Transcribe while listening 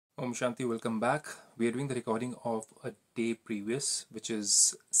Om Shanti, welcome back. We are doing the recording of a day previous, which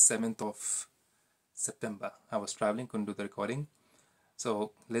is 7th of September. I was traveling, couldn't do the recording.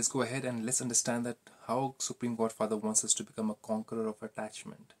 So let's go ahead and let's understand that how Supreme God Father wants us to become a conqueror of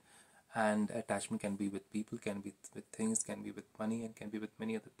attachment. And attachment can be with people, can be with things, can be with money, and can be with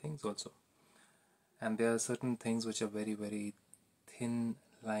many other things also. And there are certain things which are very, very thin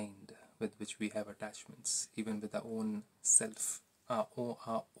lined with which we have attachments, even with our own self,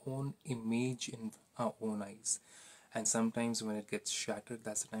 our own image in our own eyes. And sometimes when it gets shattered,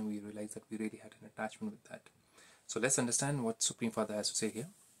 that's the time we realize that we really had an attachment with that. So let's understand what Supreme Father has to say here.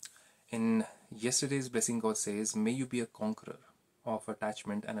 In yesterday's blessing, God says, "May you be a conqueror of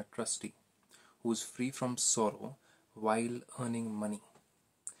attachment and a trustee who is free from sorrow while earning money."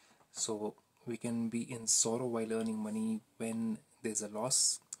 So we can be in sorrow while earning money when there's a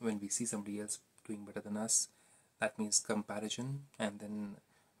loss, when we see somebody else doing better than us. That means comparison, and then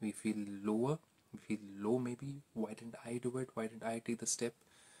we feel lower, we feel low maybe. Why didn't I do it? Why didn't I take the step?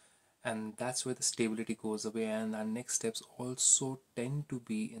 And that's where the stability goes away, and our next steps also tend to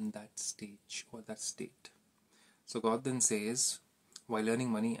be in that stage or that state. So God then says, while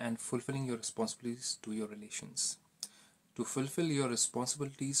earning money and fulfilling your responsibilities to your relations. To fulfill your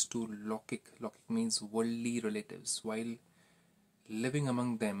responsibilities to Lokik means worldly relatives, while living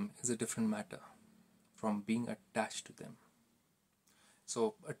among them is a different matter from being attached to them.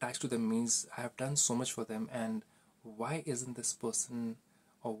 So attached to them means I have done so much for them, and why isn't this person,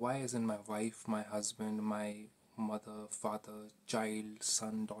 or why isn't my wife, my husband, my mother, father, child,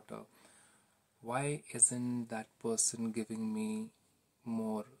 son, daughter, why isn't that person giving me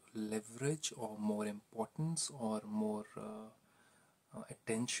more leverage or more importance or more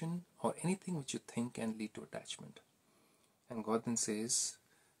attention or anything which you think can lead to attachment? And God then says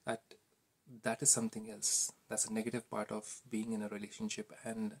that that is something else. That's a negative part of being in a relationship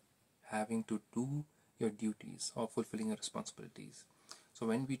and having to do your duties or fulfilling your responsibilities. So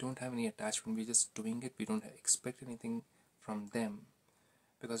when we don't have any attachment, we're just doing it, we don't expect anything from them,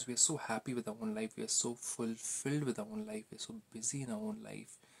 because we are so happy with our own life, we are so fulfilled with our own life, we are so busy in our own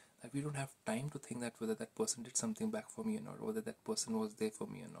life that we don't have time to think that whether that person did something back for me or not, whether that person was there for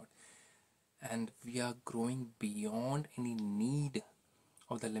me or not. And we are growing beyond any need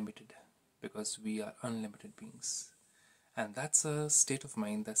of the limited, because we are unlimited beings. And that's a state of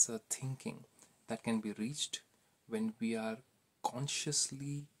mind, that's a thinking that can be reached when we are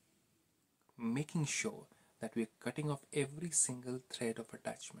consciously making sure that we are cutting off every single thread of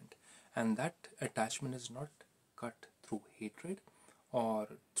attachment. And that attachment is not cut through hatred or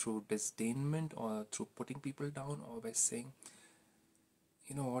through disdainment or through putting people down or by saying,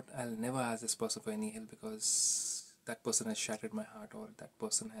 you know what, I'll never ask this person for any help because that person has shattered my heart, or that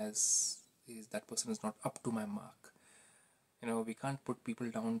person is not up to my mark. We can't put people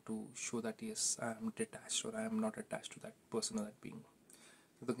down to show that yes, I am detached or I am not attached to that person or that being.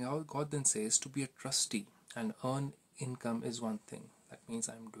 So God then says to be a trustee and earn income is one thing. That means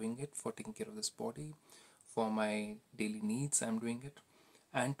I'm doing it for taking care of this body, for my daily needs, I'm doing it.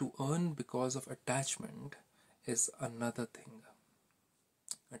 And to earn because of attachment is another thing.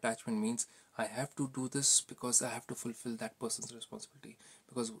 Attachment means I have to do this because I have to fulfill that person's responsibility.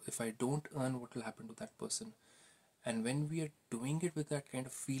 Because if I don't earn, what will happen to that person? And when we are doing it with that kind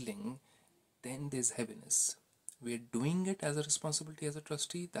of feeling, then there's heaviness. We are doing it as a responsibility as a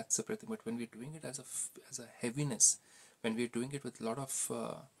trustee, that's separate thing. But when we're doing it as a heaviness, when we're doing it with a lot of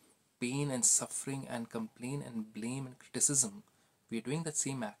pain and suffering and complaint and blame and criticism, we're doing that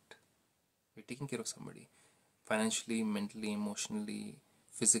same act. We're taking care of somebody financially, mentally, emotionally,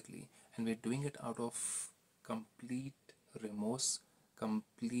 physically, and we're doing it out of complete remorse,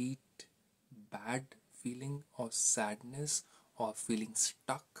 complete bad feeling or sadness or feeling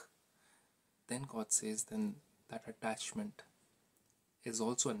stuck. Then God says then that attachment is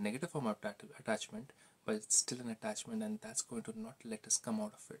also a negative form of attachment, but it's still an attachment, and that's going to not let us come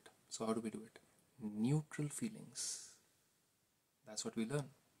out of it. So how do we do it? Neutral feelings. That's what we learn.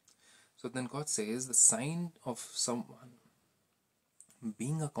 So then God says the sign of someone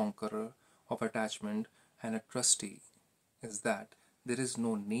being a conqueror of attachment and a trustee is that there is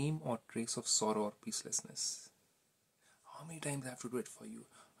no name or trace of sorrow or peacelessness. How many times I have to do it for you?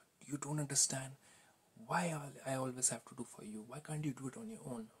 You don't understand. Why I always have to do for you? Why can't you do it on your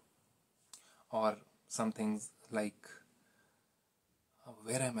own? Or some things like,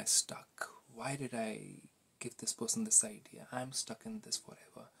 where am I stuck? Why did I give this person this idea? I'm stuck in this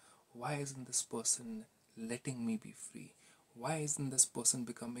forever. Why isn't this person letting me be free? Why isn't this person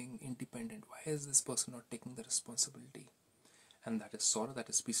becoming independent? Why is this person not taking the responsibility? And that is sorrow, that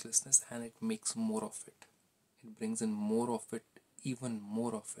is peacelessness, and it makes more of it. It brings in more of it even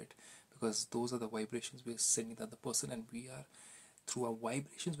more of it, because those are the vibrations we are sending to the other person, and we are, through our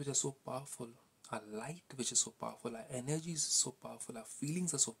vibrations which are so powerful, our light which is so powerful, our energy is so powerful, our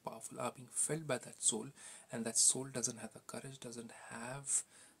feelings are so powerful, are being felt by that soul, and that soul doesn't have the courage, doesn't have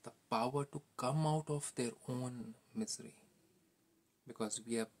the power to come out of their own misery, because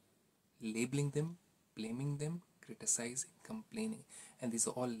we are labeling them, blaming them, criticizing, complaining, and these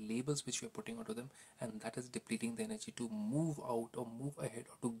are all labels which we are putting onto them, and that is depleting the energy to move out or move ahead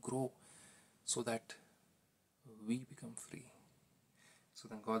or to grow, so that we become free. So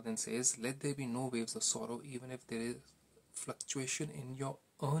then God then says, let there be no waves of sorrow, even if there is fluctuation in your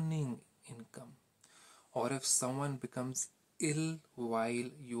earning income, or if someone becomes ill while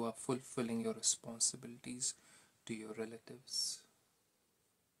you are fulfilling your responsibilities to your relatives.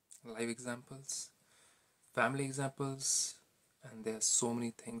 Live examples, family examples, and there are so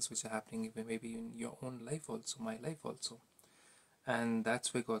many things which are happening maybe in your own life also, my life also. And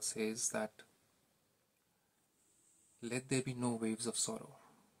that's where God says that let there be no waves of sorrow,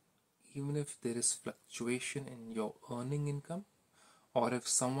 even if there is fluctuation in your earning income, or if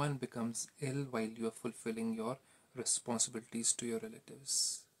someone becomes ill while you are fulfilling your responsibilities to your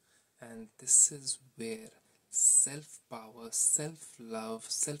relatives. And this is where self-power, self-love,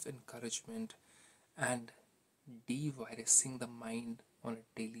 self-encouragement, and de-virusing the mind on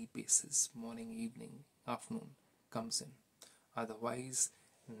a daily basis, morning, evening, afternoon, comes in. Otherwise,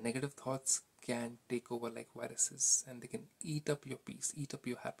 negative thoughts can take over like viruses, and they can eat up your peace, eat up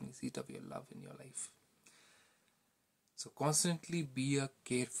your happiness, eat up your love in your life. So constantly be a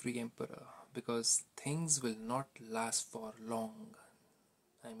carefree emperor, because things will not last for long.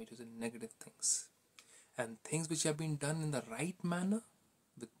 I mean to say negative things. And things which have been done in the right manner,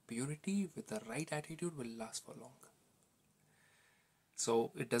 with purity, with the right attitude, will last for long.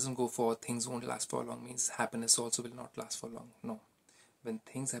 So it doesn't go for things won't last for long means happiness also will not last for long. No. When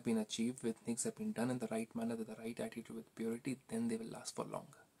things have been achieved, when things have been done in the right manner, with the right attitude, with purity, then they will last for long.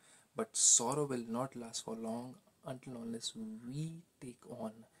 But sorrow will not last for long until unless we take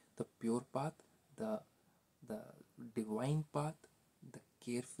on the pure path, the divine path, the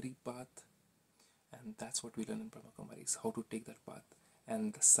carefree path. And that's what we learn in Brahmakumaris, how to take that path,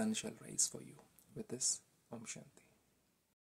 and the sun shall rise for you. With this, Om Shanti.